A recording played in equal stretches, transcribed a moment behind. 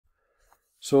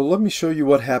So let me show you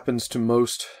what happens to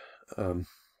most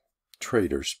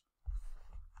traders.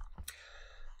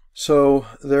 So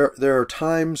there are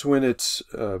times when it's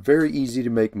very easy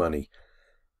to make money,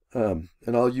 and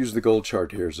I'll use the gold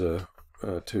chart here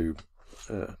to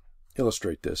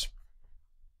illustrate this.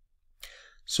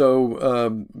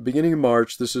 So beginning of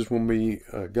March, this is when we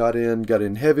got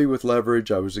in heavy with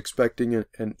leverage. I was expecting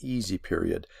an easy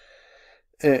period,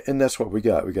 and that's what we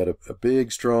got. We got a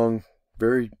big, strong,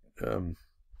 very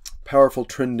powerful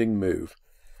trending move.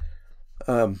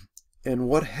 And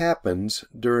what happens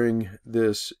during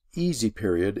this easy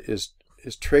period is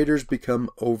traders become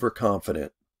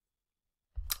overconfident.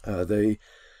 They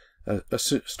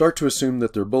start to assume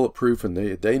that they're bulletproof and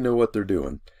they know what they're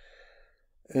doing.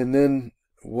 And then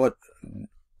what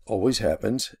always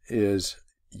happens is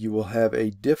you will have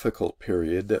a difficult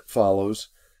period that follows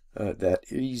that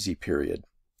easy period.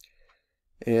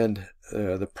 And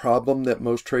the problem that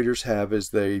most traders have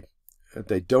is they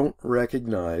don't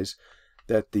recognize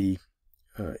that the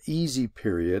easy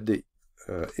period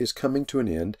is coming to an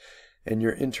end and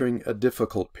you're entering a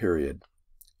difficult period.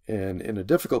 And in a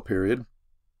difficult period,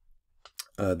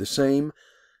 the same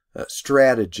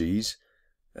strategies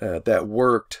that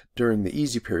worked during the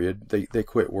easy period, they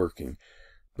quit working.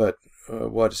 But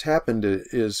what has happened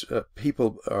is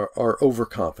people are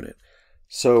overconfident.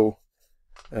 So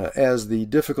as the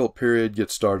difficult period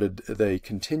gets started, they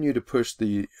continue to push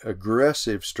the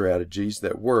aggressive strategies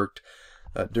that worked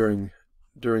during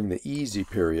the easy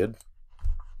period,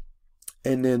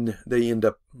 and then they end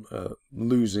up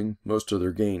losing most of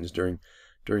their gains during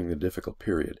the difficult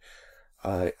period.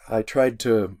 I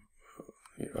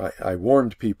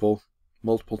warned people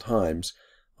multiple times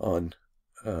on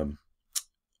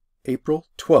April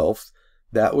 12th.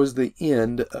 That was the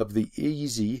end of the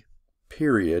easy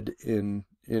period in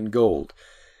gold.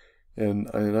 And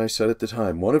I said at the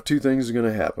time, one of two things is going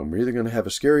to happen. We're either going to have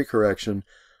a scary correction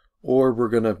or we're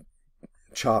going to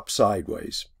chop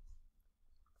sideways.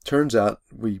 Turns out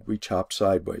we chopped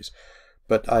sideways.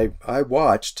 But I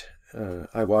watched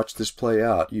this play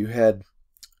out. You had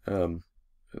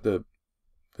the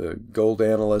gold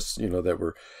analysts, that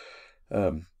were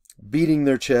beating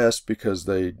their chest because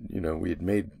we had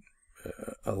made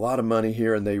a lot of money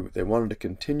here, and they wanted to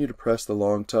continue to press the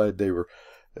long tide. They were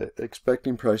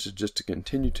expecting prices just to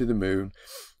continue to the moon,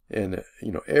 and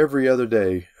every other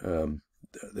day,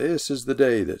 this is the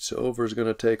day that silver is going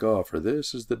to take off, or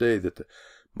this is the day that the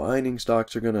mining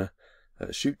stocks are going to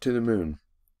shoot to the moon.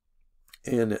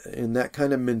 And in that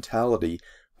kind of mentality,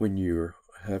 when you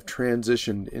have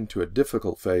transitioned into a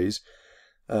difficult phase,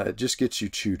 it just gets you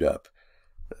chewed up.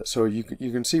 So you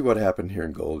can see what happened here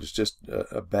in gold. It's just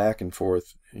a back and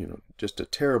forth, just a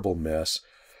terrible mess.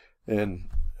 And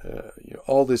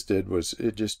all this did was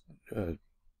it just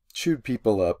chewed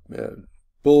people up.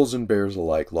 Bulls and bears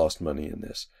alike lost money in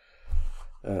this.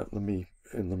 Let me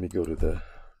go to the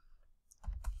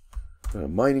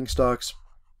mining stocks,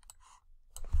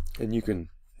 and you can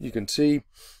see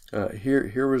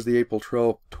here was the April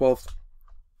 12th,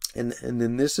 and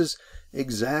then this is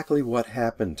exactly what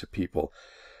happened to people.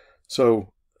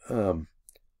 So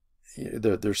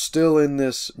they're still in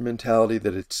this mentality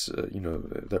that it's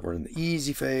that we're in the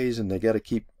easy phase and they got to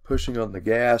keep pushing on the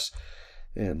gas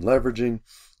and leveraging,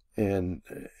 and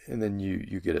then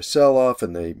you get a sell-off,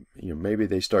 and they maybe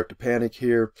they start to panic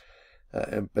here,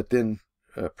 but then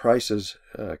prices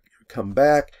come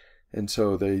back, and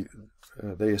so they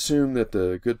assume that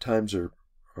the good times are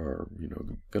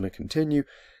going to continue.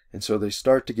 And so they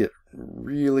start to get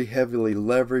really heavily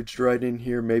leveraged right in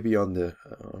here, maybe on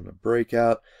a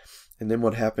breakout. And then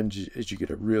what happens is you get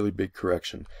a really big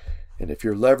correction. And if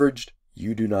you're leveraged,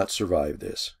 you do not survive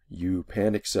this. You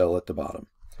panic sell at the bottom.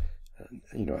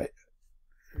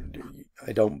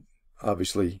 I don't,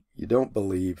 obviously, you don't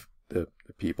believe the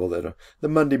people that the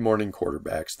Monday morning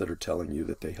quarterbacks that are telling you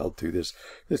that they held to this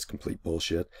complete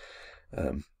bullshit.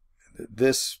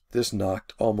 This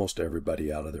knocked almost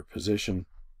everybody out of their position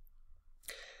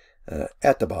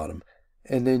at the bottom,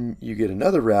 and then you get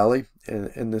another rally,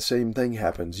 and the same thing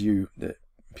happens.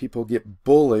 People get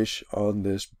bullish on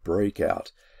this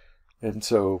breakout, and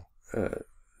so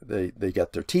they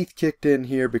got their teeth kicked in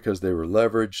here because they were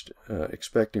leveraged,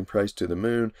 expecting price to the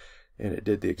moon, and it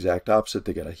did the exact opposite.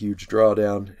 They got a huge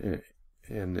drawdown,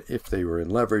 and if they were in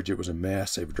leverage, it was a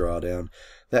massive drawdown.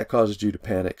 That causes you to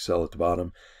panic sell at the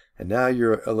bottom, and now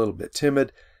you're a little bit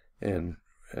timid, and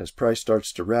as price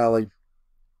starts to rally,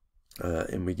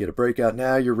 and we get a breakout,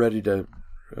 now you're ready to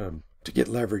get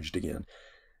leveraged again.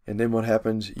 And then what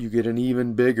happens? You get an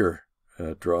even bigger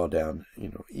drawdown,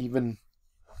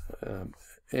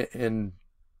 and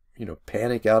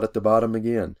panic out at the bottom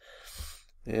again.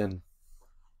 And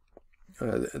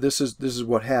this is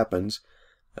what happens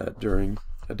during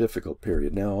a difficult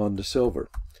period. Now on to silver.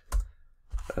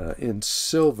 In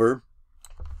silver,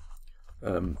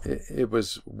 it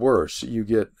was worse. You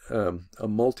get a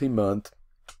multi-month,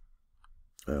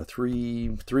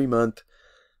 three-month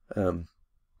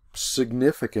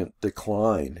significant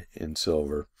decline in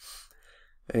silver.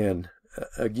 And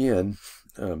again,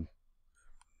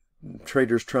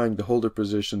 traders trying to hold their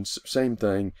positions, same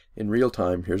thing in real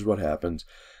time. Here's what happens.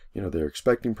 You know, they're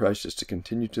expecting prices to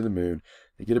continue to the moon.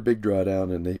 They get a big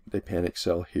drawdown and they panic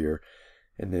sell here.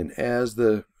 And then as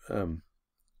the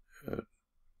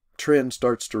trend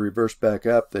starts to reverse back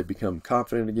up, they become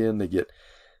confident again. They get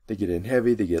in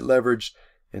heavy, they get leveraged,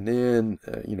 and then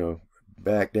you know,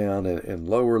 back down and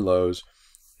lower lows.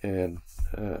 And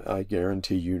I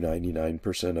guarantee you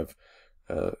 99% of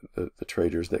the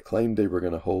traders that claimed they were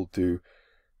going to hold through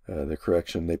the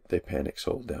correction, they panic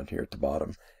sold down here at the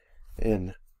bottom.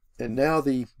 And now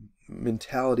the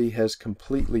mentality has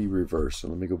completely reversed. So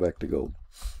let me go back to gold.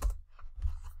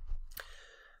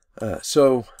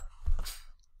 So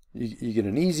you get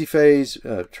an easy phase.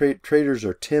 Traders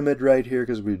are timid right here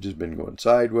because we've just been going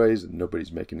sideways and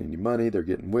nobody's making any money. They're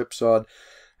getting whipsawed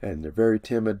and they're very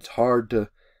timid. It's hard to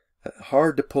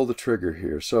pull the trigger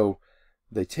here. So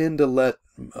they tend to let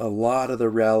a lot of the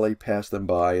rally pass them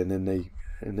by, and then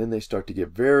they start to get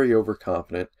very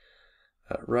overconfident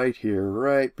right here,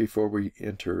 right before we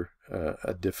enter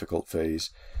a difficult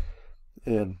phase.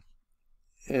 And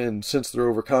since they're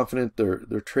overconfident,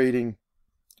 they're trading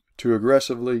too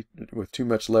aggressively with too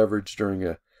much leverage during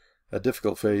a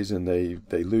difficult phase, and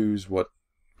they lose what,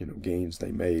 you know, gains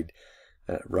they made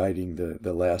riding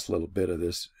the last little bit of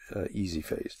this easy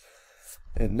phase.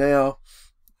 And now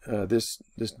this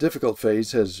difficult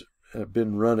phase has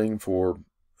been running for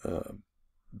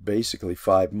basically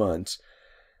 5 months,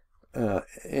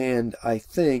 and I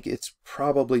think it's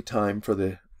probably time for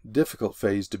the difficult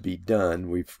phase to be done.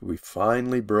 We've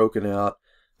finally broken out.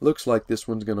 Looks like this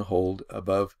one's going to hold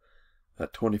above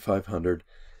 2,500,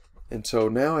 and so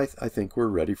now I think we're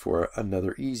ready for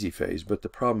another easy phase. But the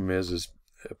problem is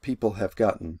people have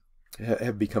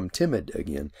become timid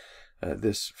again.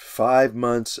 This 5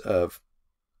 months of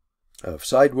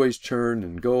sideways churn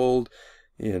in gold,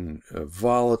 in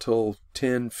volatile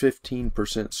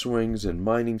 10-15% swings in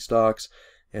mining stocks,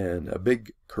 and a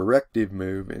big corrective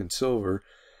move in silver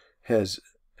has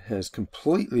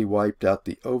completely wiped out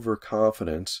the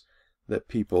overconfidence that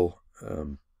people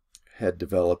had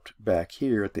developed back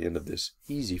here at the end of this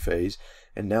easy phase,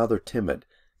 and now they're timid.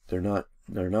 They're not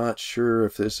sure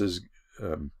if this is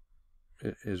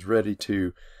ready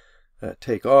to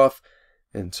take off,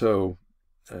 and so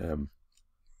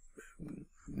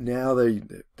now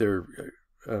they're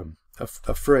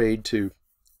afraid to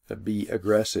be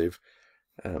aggressive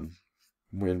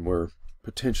when we're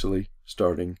potentially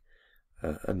starting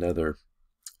another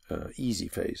easy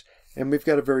phase. And we've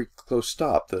got a very close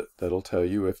stop that'll tell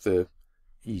you if the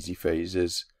easy phase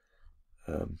is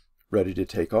ready to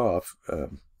take off.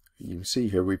 You can see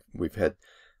here we've had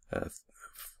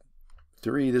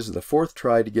three. This is the fourth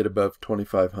try to get above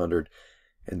 2,500,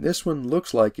 and this one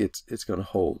looks like it's going to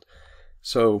hold.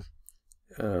 So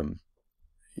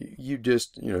you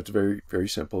just, you know, it's very, very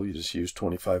simple. You just use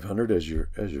 2,500 as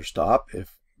your stop.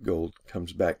 If gold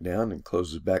comes back down and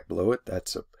closes back below it,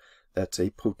 that's a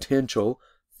potential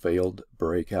failed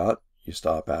breakout. You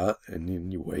stop out and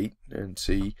then you wait and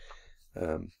see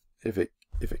if it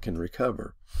can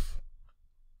recover.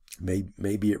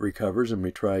 Maybe it recovers and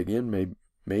we try again.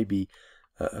 Maybe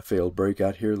a failed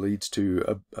breakout here leads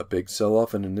to a big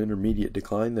sell-off and an intermediate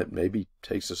decline that maybe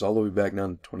takes us all the way back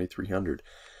down to 2,300.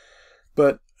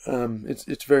 But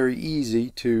it's very easy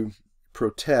to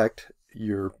protect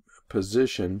your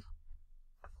position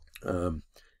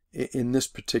in this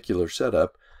particular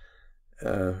setup,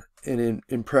 and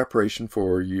in preparation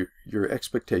for your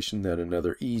expectation that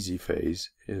another easy phase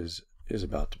is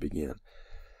about to begin.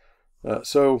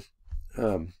 This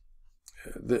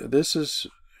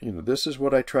is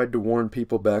what I tried to warn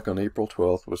people back on April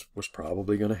 12th was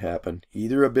probably going to happen.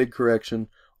 Either a big correction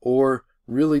or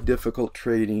really difficult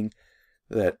trading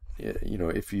that, you know,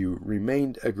 if you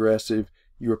remained aggressive,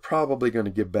 you were probably going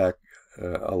to give back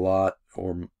a lot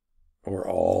or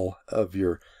all of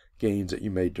your gains that you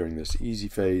made during this easy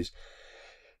phase.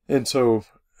 And so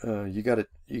you got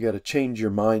to change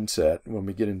your mindset when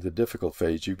we get into the difficult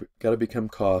phase. You've got to become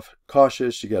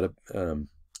cautious. You got to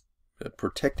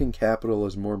protecting capital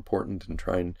is more important than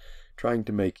trying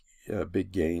to make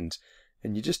big gains,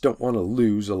 and you just don't want to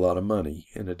lose a lot of money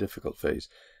in a difficult phase.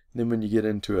 And then when you get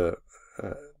into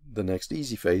the next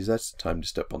easy phase, that's the time to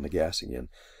step on the gas again.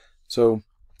 So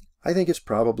I think it's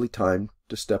probably time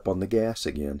to step on the gas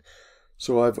again.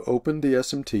 So I've opened the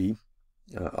SMT.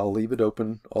 I'll leave it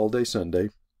open all day Sunday,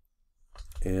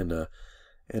 and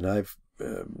I've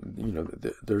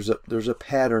there's a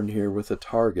pattern here with a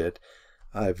target.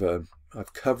 I've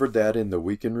covered that in the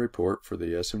weekend report for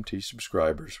the SMT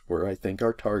subscribers, where I think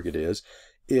our target is.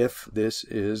 If this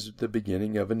is the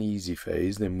beginning of an easy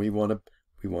phase, then we want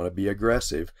to be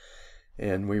aggressive,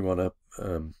 and we want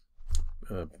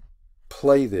to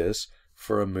play this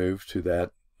for a move to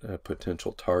that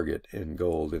potential target in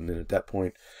gold. And then at that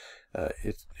point,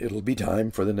 it'll be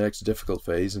time for the next difficult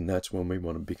phase, and that's when we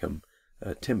want to become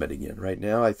timid again. Right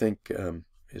now, I think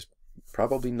is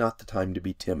probably not the time to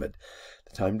be timid.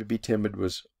 The time to be timid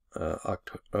was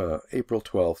April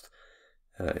 12th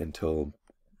until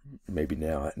maybe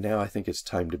now. Now I think it's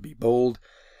time to be bold,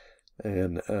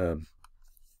 and then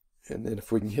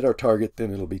if we can hit our target,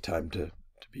 then it'll be time to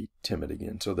be timid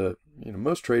again. So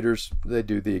most traders, they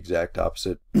do the exact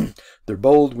opposite. They're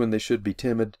bold when they should be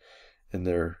timid,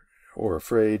 or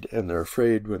afraid, and they're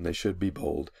afraid when they should be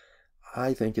bold.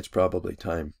 I think it's probably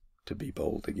time to be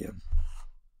bold again.